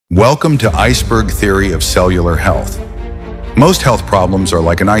Welcome to Iceberg Theory of Cellular Health. Most health problems are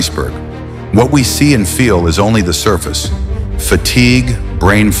like an iceberg. What we see and feel is only the surface. Fatigue,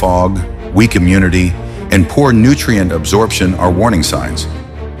 brain fog, weak immunity, and poor nutrient absorption are warning signs,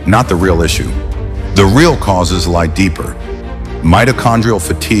 not the real issue. The real causes lie deeper. Mitochondrial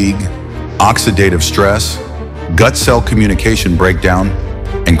fatigue, oxidative stress, gut cell communication breakdown,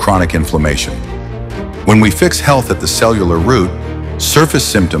 and chronic inflammation. When we fix health at the cellular root, surface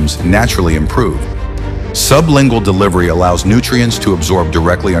symptoms naturally improve. Sublingual delivery allows nutrients to absorb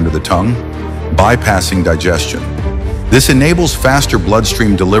directly under the tongue, bypassing digestion. This enables faster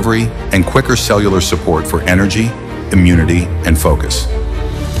bloodstream delivery and quicker cellular support for energy, immunity, and focus.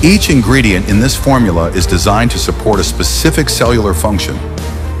 Each ingredient in this formula is designed to support a specific cellular function.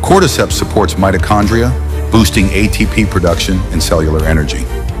 Cordyceps supports mitochondria, boosting ATP production and cellular energy.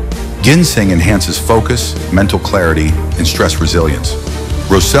 Ginseng enhances focus, mental clarity, and stress resilience.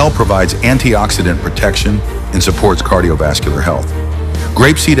 Roselle provides antioxidant protection and supports cardiovascular health.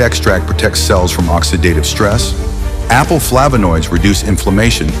 Grapeseed extract protects cells from oxidative stress. Apple flavonoids reduce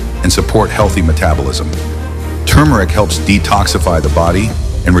inflammation and support healthy metabolism. Turmeric helps detoxify the body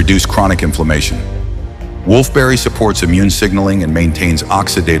and reduce chronic inflammation. Wolfberry supports immune signaling and maintains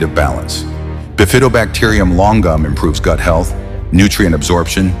oxidative balance. Bifidobacterium longum improves gut health, nutrient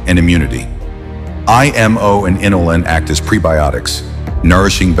absorption, and immunity. IMO and inulin act as prebiotics,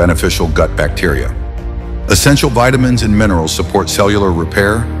 nourishing beneficial gut bacteria. Essential vitamins and minerals support cellular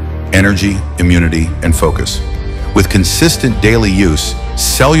repair, energy, immunity, and focus. With consistent daily use,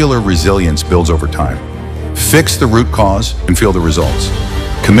 cellular resilience builds over time. Fix the root cause and feel the results.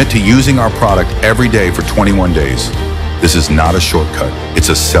 Commit to using our product every day for 21 days. This is not a shortcut, it's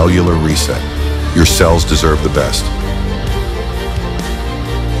a cellular reset. Your cells deserve the best.